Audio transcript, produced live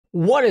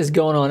What is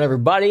going on,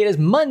 everybody? It is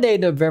Monday,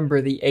 November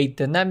the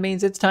 8th, and that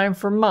means it's time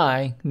for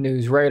my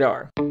News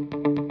Radar.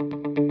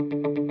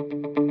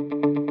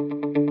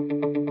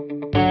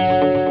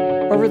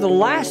 Over the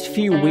last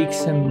few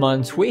weeks and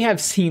months, we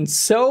have seen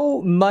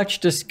so much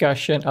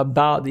discussion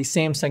about the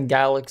Samsung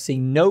Galaxy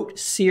Note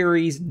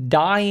series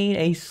dying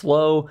a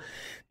slow,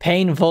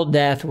 painful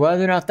death,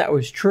 whether or not that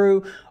was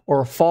true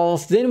or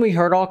false. Then we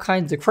heard all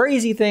kinds of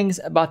crazy things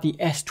about the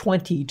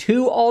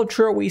S22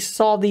 Ultra. We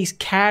saw these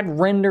CAD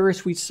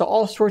renders. We saw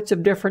all sorts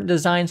of different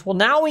designs. Well,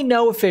 now we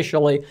know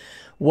officially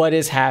what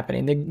is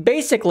happening.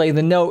 Basically,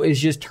 the Note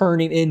is just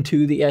turning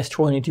into the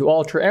S22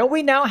 Ultra. And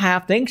we now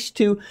have, thanks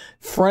to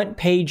Front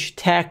Page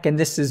Tech, and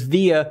this is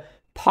via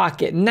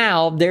Pocket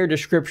Now, their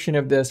description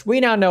of this, we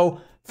now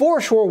know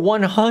for sure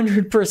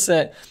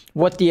 100%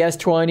 what the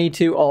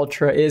S22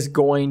 Ultra is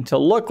going to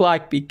look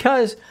like,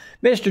 because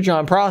Mr.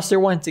 John Prosser,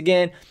 once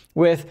again,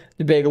 with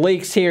the big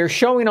leaks here,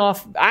 showing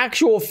off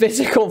actual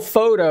physical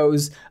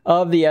photos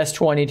of the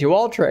S22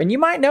 Ultra. And you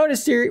might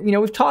notice here,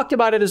 we've talked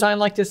about a design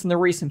like this in the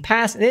recent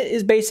past, and it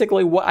is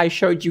basically what I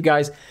showed you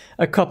guys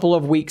a couple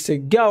of weeks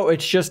ago.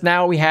 It's just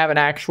now we have an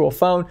actual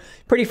phone.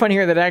 Pretty funny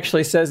here that it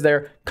actually says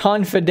there,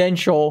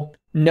 confidential,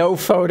 no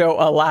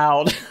photo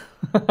allowed.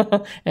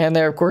 And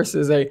there, of course,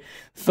 is a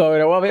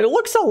photo of it. It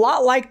looks a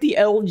lot like the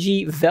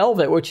LG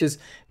Velvet, which is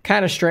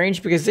kind of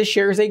strange because this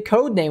shares a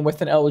code name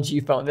with an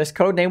LG phone. This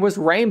code name was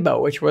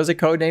Rainbow, which was a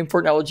code name for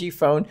an LG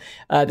phone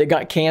that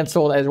got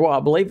canceled as well.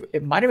 I believe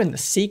it might have been the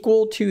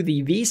sequel to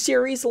the V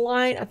series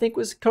line, I think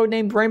was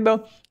codenamed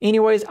Rainbow.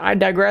 Anyways, I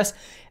digress.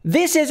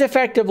 This is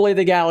effectively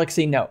the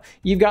Galaxy Note.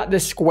 You've got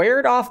the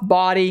squared off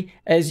body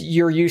as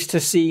you're used to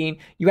seeing.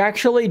 You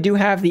actually do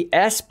have the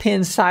S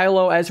Pen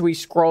silo as we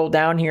scroll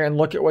down here and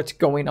look at what's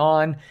going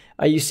on.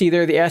 You see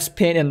there the S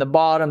Pen in the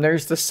bottom.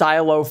 There's the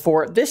silo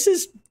for it. This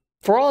is,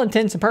 for all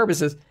intents and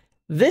purposes,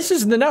 this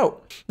is the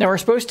Note. Now, we're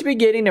supposed to be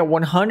getting a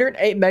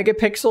 108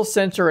 megapixel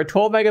sensor, a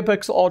 12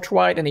 megapixel ultra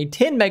wide, and a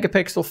 10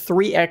 megapixel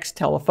 3x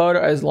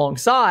telephoto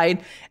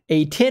alongside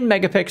a 10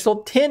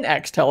 megapixel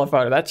 10x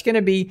telephoto. That's going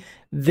to be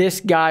this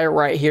guy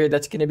right here.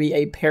 That's going to be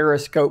a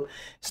periscope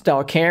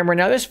style camera.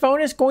 Now, this phone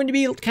is going to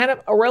be kind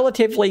of a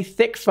relatively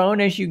thick phone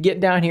as you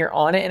get down here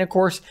on it. And of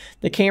course,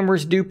 the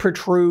cameras do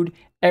protrude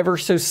ever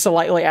so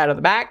slightly out of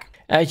the back.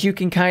 As you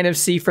can kind of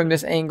see from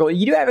this angle,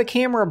 you do have a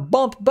camera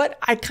bump, but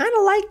I kind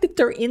of like that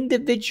they're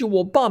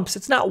individual bumps.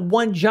 It's not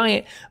one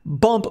giant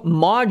bump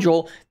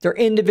module. They're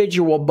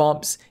individual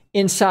bumps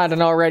inside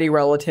an already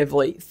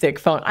relatively thick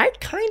phone. I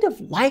kind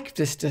of like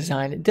this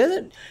design. It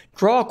doesn't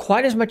draw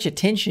quite as much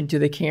attention to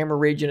the camera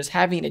region as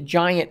having a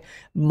giant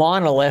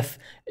monolith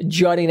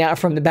jutting out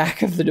from the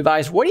back of the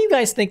device. What do you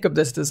guys think of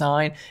this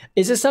design?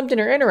 Is this something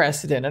you're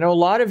interested in? I know a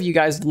lot of you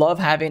guys love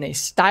having a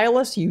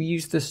stylus. You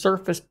use the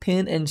Surface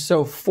Pen and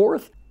so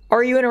forth.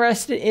 Are you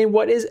interested in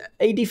what is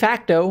a de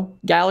facto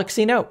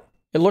Galaxy Note?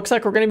 It looks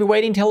like we're going to be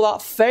waiting till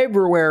about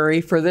February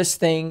for this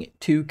thing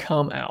to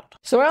come out.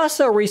 So I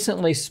also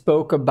recently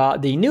spoke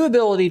about the new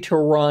ability to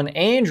run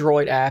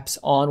Android apps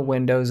on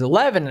Windows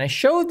 11. And I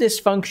showed this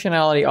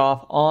functionality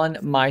off on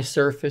my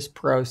Surface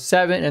Pro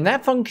 7. And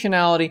that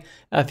functionality,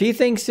 a few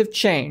things have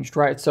changed,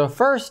 right? So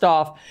first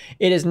off,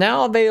 it is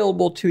now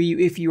available to you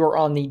if you are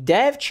on the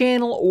dev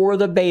channel or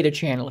the beta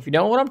channel. If you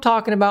don't know what I'm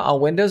talking about,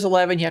 on Windows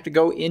 11, you have to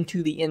go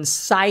into the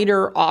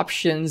Insider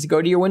options,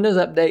 go to your Windows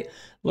Update,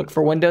 look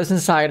for Windows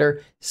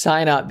Insider,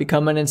 sign up,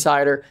 become an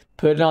insider,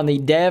 put it on the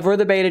dev or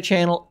the beta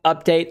channel,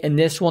 update, and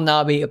this will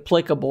now be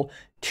applicable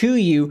to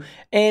you.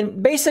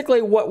 And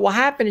basically what will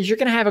happen is you're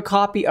going to have a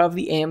copy of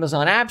the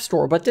Amazon App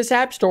Store, but this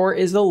App Store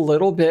is a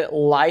little bit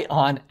light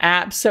on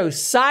apps. So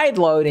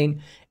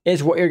sideloading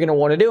is what you're going to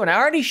want to do. And I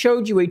already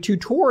showed you a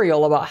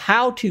tutorial about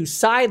how to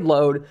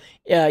sideload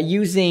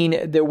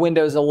using the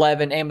Windows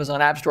 11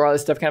 Amazon App Store, all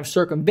this stuff, kind of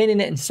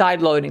circumventing it and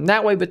sideloading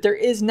that way. But there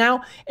is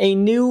now a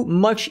new,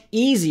 much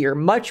easier,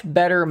 much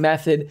better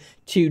method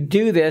to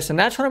do this. And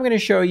that's what I'm going to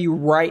show you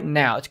right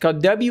now. It's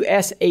called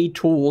WSA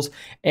Tools.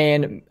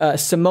 And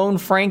Simone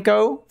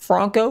Franco,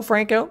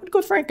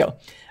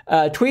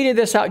 tweeted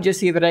this out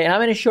just the other day, and I'm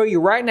going to show you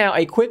right now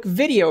a quick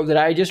video that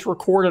I just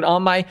recorded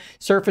on my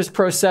Surface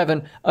Pro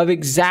 7 of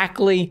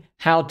exactly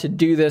how to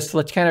do this.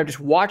 Let's kind of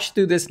just watch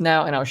through this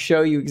now, and I'll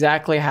show you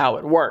exactly how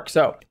it works.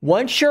 So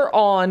once you're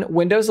on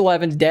Windows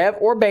 11 dev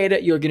or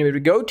beta, you're going to be able to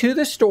go to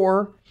the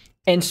store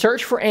and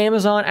search for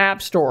Amazon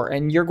App Store,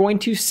 and you're going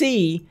to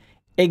see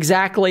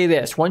exactly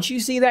this. Once you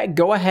see that,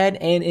 go ahead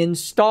and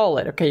install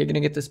it. Okay, you're going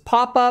to get this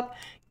pop-up.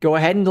 Go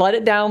ahead and let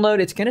it download.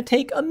 It's going to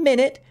take a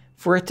minute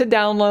for it to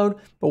download,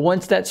 but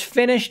once that's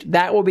finished,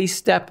 that will be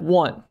step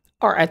one.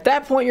 All right, at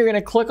that point, you're going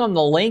to click on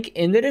the link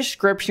in the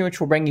description, which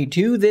will bring you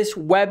to this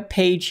web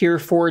page here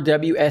for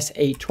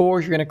WSA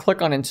Tools. You're going to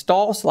click on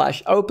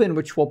install/open,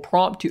 which will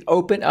prompt to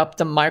open up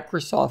the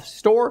Microsoft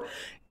Store.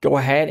 go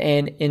ahead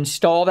and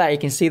install that. You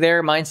can see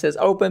there, mine says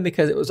open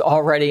because it was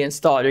already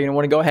installed. You're going to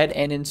want to go ahead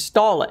and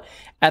install it.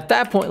 At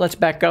that point, let's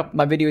back up.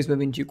 My video is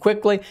moving too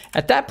quickly.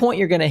 At that point,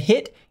 you're going to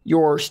hit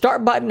your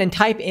start button and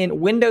type in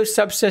Windows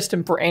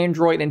Subsystem for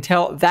Android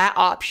until that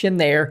option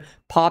there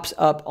pops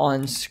up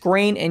on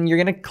screen, and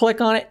you're going to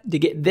click on it to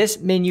get this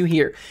menu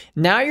here.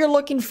 Now you're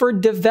looking for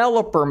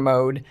developer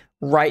mode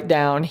right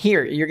down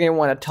here. You're going to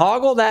want to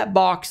toggle that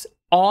box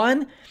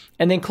on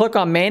and then click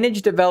on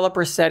Manage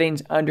Developer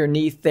Settings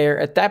underneath there.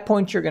 At that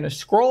point, you're going to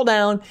scroll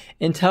down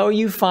until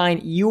you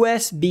find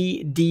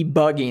USB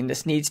debugging.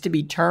 This needs to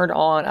be turned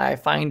on. I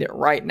find it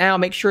right now.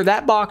 Make sure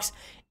that box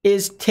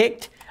is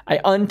ticked. I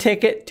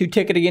untick it to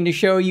tick it again to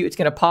show you. It's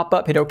going to pop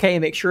up. Hit OK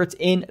and make sure it's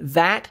in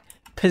that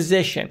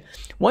position.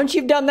 Once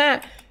you've done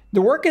that,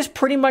 the work is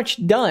pretty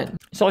much done.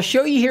 So I'll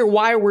show you here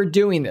why we're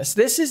doing this.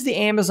 This is the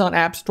Amazon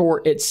App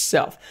Store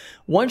itself.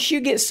 Once you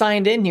get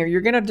signed in here,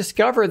 you're going to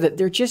discover that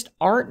there just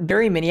aren't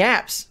very many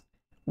apps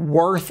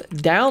worth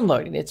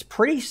downloading. It's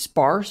pretty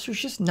sparse.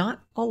 There's just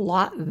not a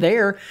lot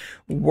there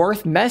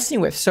worth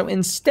messing with. So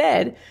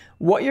instead,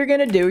 what you're going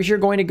to do is you're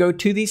going to go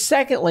to the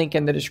second link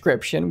in the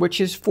description,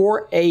 which is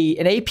for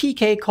an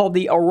APK called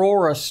the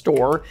Aurora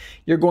Store.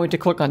 You're going to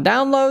click on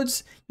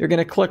Downloads. You're going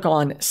to click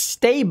on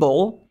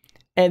Stable,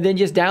 and then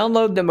just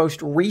download the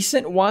most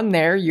recent one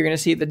there. You're going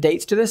to see the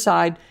dates to the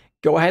side.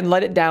 Go ahead and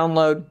let it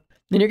download.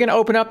 Then you're going to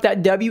open up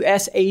that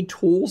WSA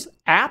Tools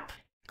app.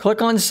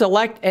 Click on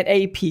Select an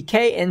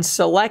APK and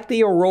select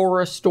the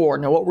Aurora Store.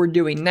 Now what we're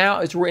doing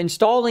now is we're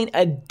installing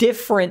a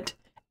different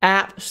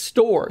app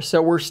store.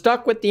 So we're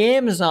stuck with the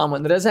Amazon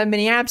one that doesn't have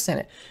many apps in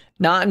it.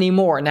 Not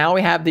anymore. Now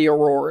we have the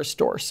Aurora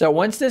Store. So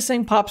once this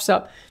thing pops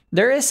up,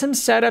 there is some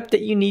setup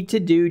that you need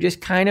to do.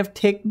 Just kind of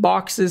tick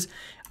boxes.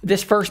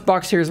 This first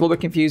box here is a little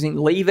bit confusing.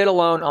 Leave it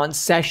alone on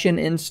Session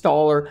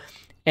Installer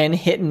and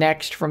hit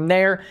Next from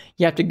there.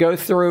 You have to go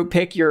through,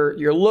 pick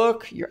your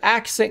look, your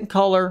accent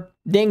color,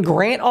 then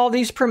grant all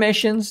these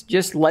permissions.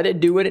 Just let it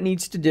do what it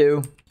needs to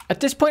do. At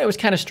this point, it was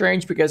kind of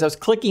strange because I was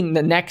clicking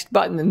the Next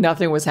button and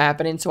nothing was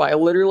happening. So I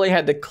literally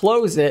had to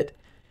close it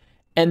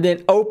and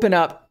then open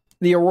up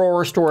the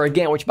Aurora Store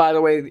again, which, by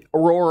the way, the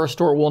Aurora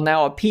Store will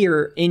now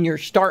appear in your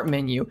start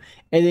menu,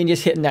 and then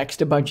just hit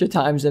Next a bunch of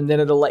times and then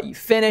it'll let you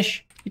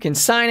finish. You can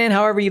sign in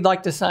however you'd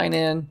like to sign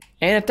in.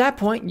 And at that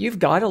point, you've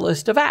got a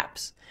list of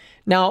apps.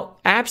 Now,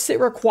 apps that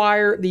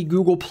require the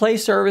Google Play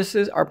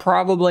services are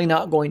probably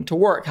not going to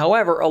work.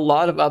 However, a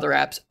lot of other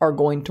apps are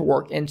going to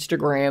work.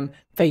 Instagram,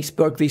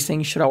 Facebook, these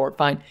things should all work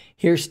fine.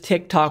 Here's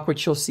TikTok,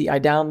 which you'll see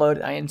I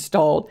downloaded, I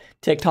installed.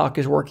 TikTok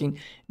is working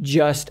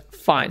just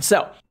fine.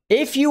 So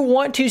if you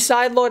want to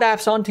sideload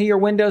apps onto your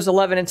Windows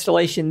 11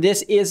 installation,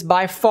 this is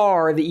by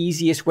far the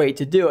easiest way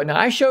to do it. Now,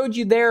 I showed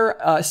you there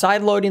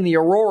sideloading the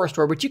Aurora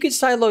Store, but you could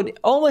sideload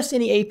almost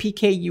any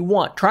APK you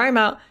want. Try them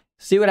out,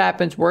 see what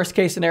happens. Worst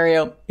case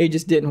scenario, it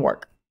just didn't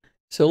work.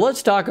 So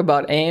let's talk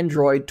about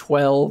Android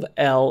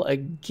 12L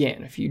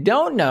again. If you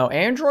don't know,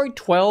 Android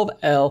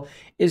 12L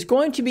is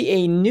going to be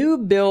a new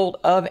build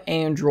of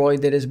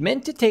Android that is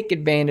meant to take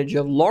advantage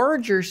of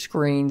larger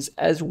screens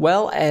as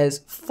well as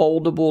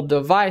foldable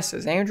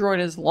devices. Android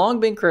has long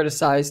been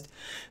criticized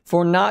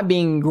for not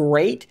being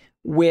great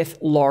with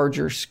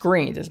larger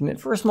screens. It's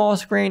meant for a small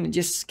screen, it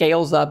just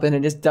scales up and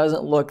it just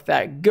doesn't look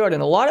that good.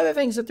 And a lot of the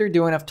things that they're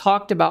doing I've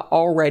talked about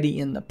already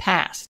in the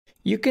past.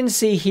 You can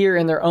see here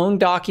in their own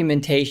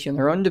documentation,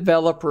 their own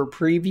developer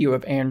preview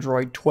of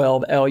Android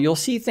 12L, you'll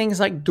see things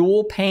like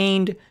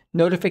dual-paned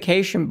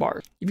notification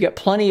bars. You've got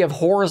plenty of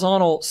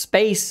horizontal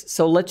space,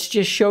 so let's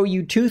just show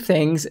you two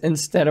things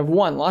instead of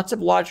one. Lots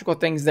of logical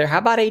things there. How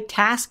about a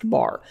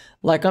taskbar,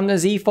 like on the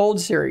Z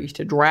Fold series,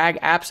 to drag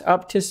apps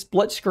up to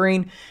split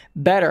screen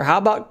better? How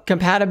about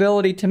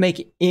compatibility to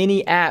make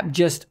any app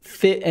just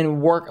fit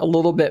and work a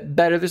little bit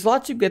better? There's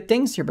lots of good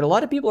things here, but a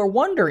lot of people are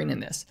wondering in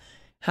this,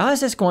 how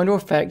is this going to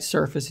affect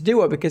Surface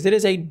Duo? Because it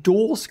is a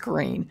dual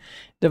screen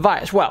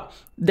device. Well,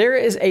 there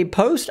is a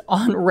post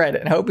on Reddit,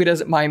 and I hope he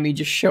doesn't mind me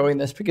just showing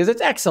this because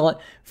it's excellent,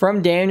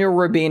 from Daniel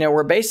Rubino,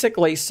 where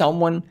basically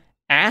someone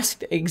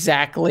asked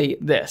exactly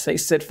this. They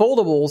said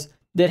foldables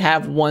that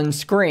have one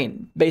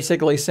screen,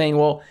 basically saying,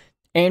 well,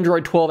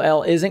 Android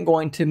 12L isn't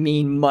going to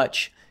mean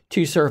much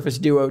to Surface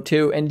Duo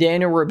 2, and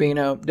Daniel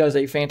Rubino does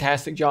a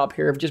fantastic job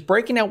here of just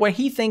breaking out what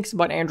he thinks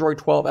about Android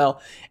 12L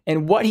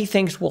and what he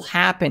thinks will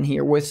happen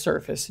here with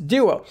Surface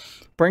Duo.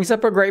 Brings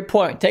up a great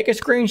point. Take a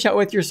screenshot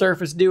with your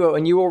Surface Duo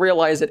and you will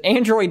realize that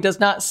Android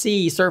does not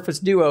see Surface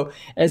Duo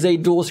as a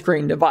dual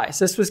screen device.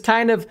 This was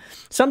kind of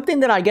something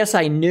that I guess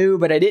I knew,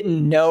 but I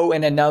didn't know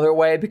in another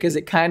way because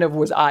it kind of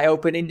was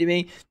eye-opening to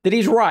me that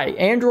he's right.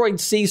 Android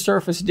sees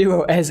Surface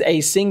Duo as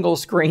a single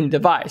screen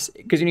device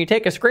because when you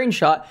take a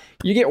screenshot,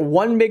 you get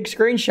one big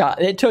screenshot,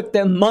 and it took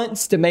them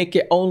months to make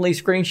it only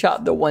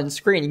screenshot the one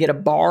screen. You get a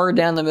bar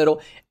down the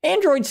middle.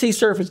 Android sees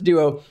Surface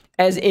Duo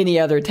as any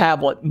other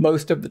tablet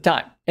most of the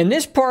time. And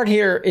this part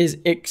here is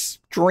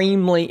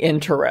extremely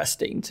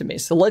interesting to me.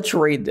 So let's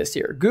read this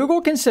here.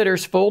 Google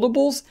considers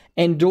foldables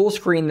and dual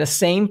screen the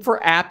same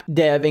for app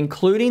dev,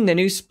 including the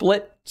new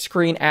split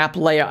screen app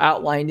layout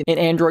outlined in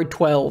Android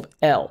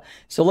 12L.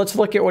 So let's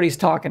look at what he's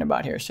talking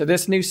about here. So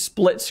this new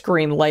split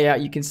screen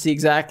layout, you can see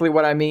exactly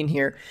what I mean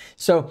here.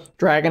 So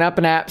dragging up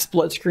an app,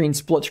 split screen,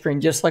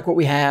 just like what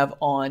we have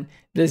on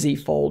the Z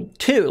Fold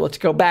 2. Let's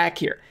go back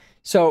here.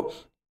 So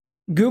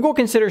Google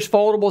considers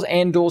foldables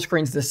and dual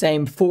screens the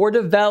same for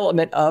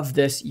development of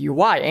this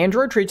UI.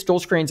 Android treats dual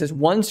screens as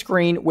one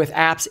screen with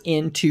apps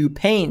in two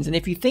panes. And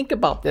if you think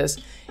about this,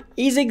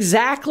 he's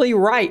exactly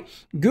right.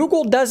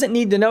 Google doesn't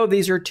need to know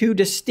these are two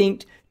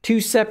distinct,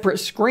 two separate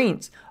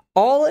screens.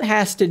 All it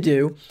has to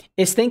do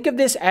is think of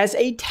this as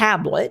a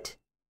tablet,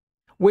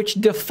 which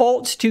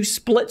defaults to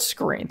split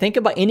screen. Think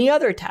about any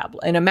other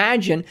tablet and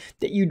imagine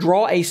that you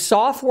draw a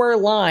software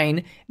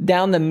line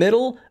down the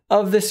middle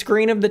of the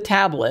screen of the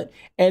tablet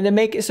and then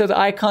make it so the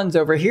icon's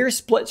over here,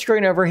 split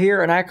screen over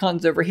here, and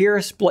icons over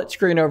here, split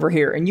screen over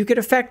here. And you could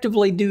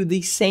effectively do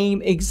the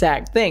same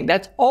exact thing.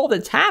 That's all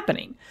that's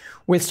happening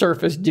with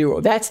Surface Duo.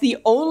 That's the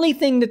only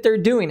thing that they're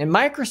doing. And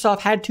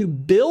Microsoft had to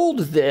build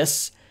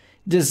this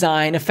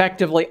design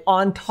effectively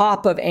on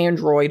top of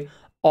Android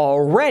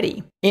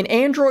already. In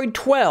Android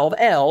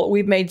 12L,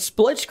 we've made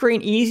split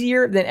screen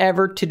easier than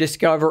ever to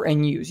discover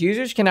and use.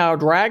 Users can now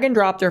drag and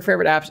drop their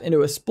favorite apps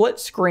into a split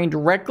screen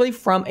directly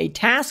from a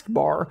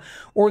taskbar,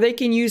 or they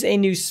can use a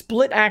new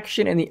split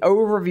action in the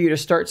overview to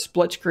start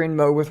split screen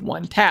mode with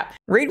one tap.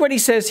 Read what he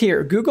says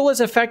here. Google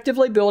is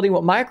effectively building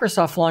what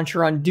Microsoft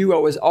Launcher on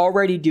Duo is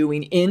already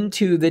doing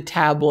into the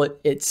tablet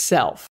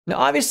itself. Now,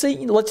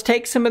 obviously, let's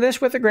take some of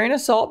this with a grain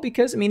of salt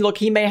because, I mean, look,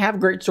 he may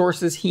have great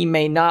sources, he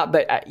may not,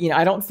 but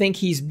I don't think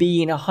he's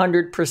being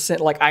 100%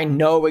 like I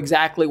know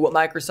exactly what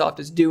Microsoft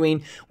is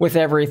doing with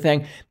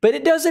everything, but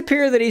it does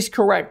appear that he's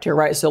correct here,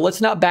 right? So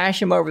let's not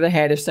bash him over the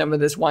head if some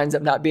of this winds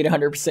up not being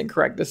 100%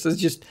 correct. This is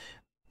just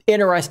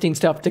interesting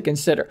stuff to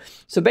consider.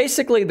 So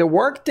basically the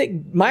work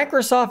that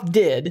Microsoft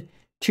did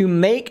to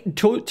make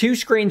two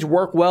screens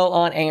work well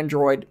on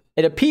Android,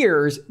 it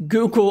appears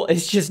Google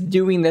is just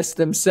doing this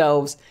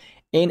themselves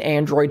in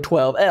Android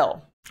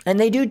 12L. And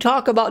they do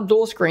talk about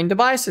dual screen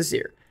devices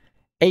here.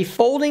 A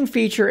folding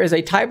feature is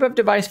a type of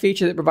device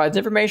feature that provides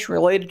information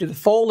related to the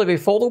fold of a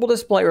foldable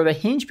display or the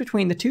hinge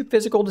between the two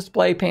physical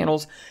display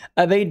panels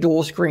of a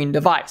dual screen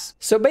device.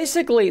 So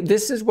basically,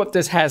 this is what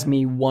this has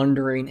me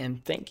wondering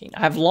and thinking.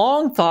 I've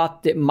long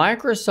thought that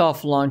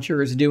Microsoft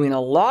Launcher is doing a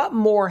lot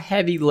more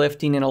heavy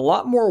lifting and a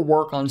lot more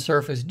work on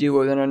Surface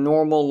Duo than a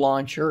normal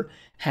launcher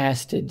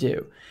has to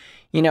do.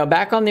 You know,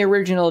 back on the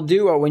original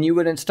Duo, when you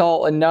would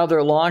install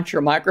another launcher,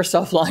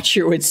 Microsoft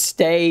Launcher would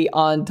stay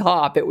on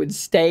top. It would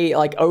stay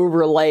like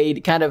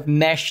overlaid, kind of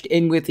meshed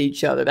in with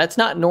each other. That's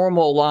not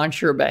normal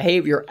launcher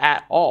behavior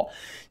at all.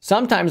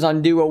 Sometimes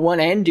on Duo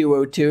 1 and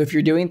Duo 2, if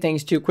you're doing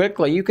things too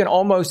quickly, you can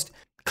almost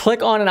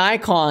click on an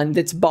icon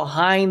that's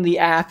behind the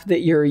app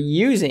that you're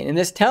using. And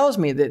this tells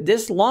me that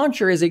this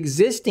launcher is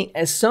existing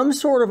as some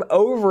sort of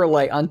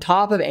overlay on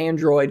top of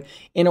Android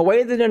in a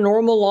way that a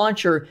normal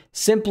launcher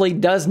simply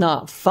does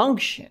not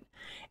function.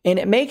 And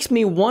it makes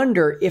me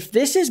wonder if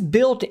this is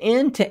built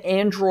into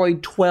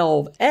Android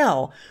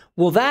 12L,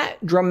 will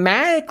that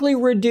dramatically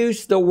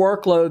reduce the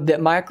workload that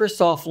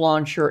Microsoft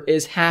Launcher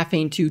is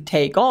having to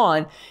take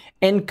on?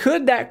 And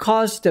could that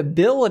cause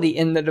stability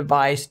in the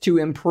device to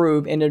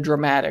improve in a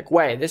dramatic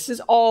way? This is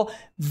all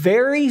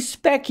very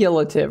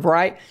speculative,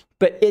 right?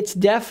 But it's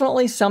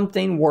definitely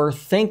something worth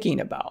thinking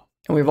about.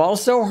 And we've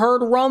also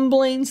heard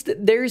rumblings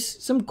that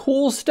there's some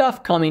cool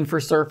stuff coming for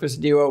Surface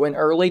Duo in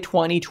early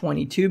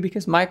 2022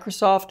 because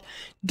Microsoft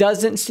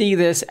doesn't see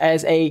this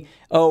as a,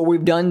 oh,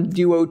 we've done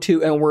Duo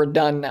 2 and we're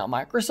done now.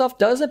 Microsoft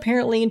does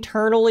apparently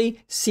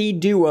internally see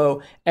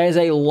Duo as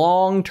a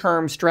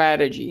long-term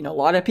strategy. You know, a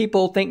lot of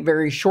people think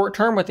very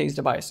short-term with these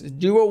devices.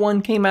 Duo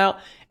 1 came out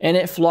and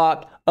it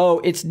flopped. Oh,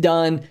 it's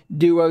done.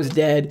 Duo's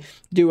dead.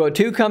 Duo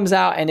 2 comes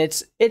out and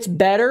it's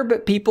better,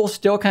 but people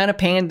still kind of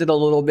panned it a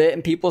little bit.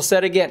 And people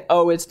said again,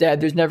 oh, it's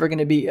dead. There's never going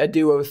to be a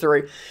Duo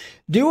 3.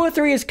 Duo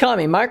 3 is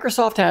coming.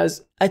 Microsoft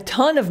has a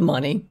ton of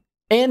money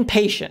and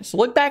patience.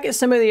 Look back at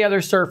some of the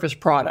other Surface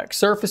products.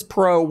 Surface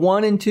Pro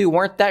 1 and 2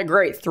 weren't that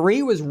great.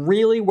 3 was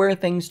really where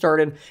things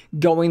started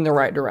going the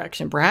right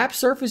direction. Perhaps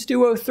Surface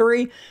Duo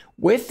 3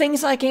 with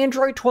things like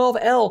Android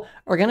 12L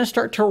are going to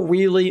start to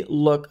really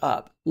look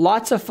up.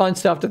 Lots of fun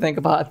stuff to think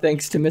about.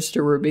 Thanks to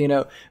Mr.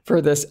 Rubino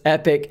for this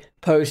epic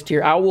post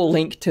here. I will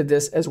link to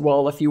this as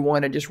well if you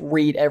want to just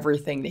read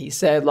everything that he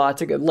said.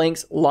 Lots of good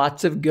links,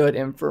 lots of good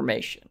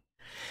information.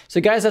 So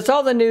guys, that's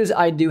all the news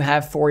I do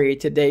have for you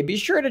today. Be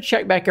sure to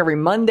check back every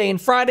Monday and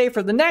Friday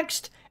for the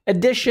next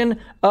edition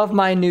of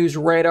my news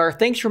radar.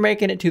 Thanks for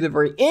making it to the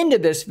very end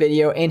of this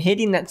video and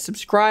hitting that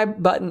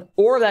subscribe button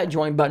or that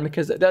join button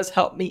because it does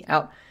help me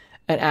out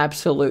an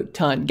absolute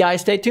ton.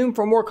 Guys, stay tuned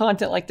for more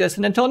content like this.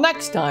 And until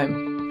next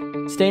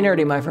time, stay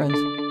nerdy, my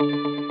friends.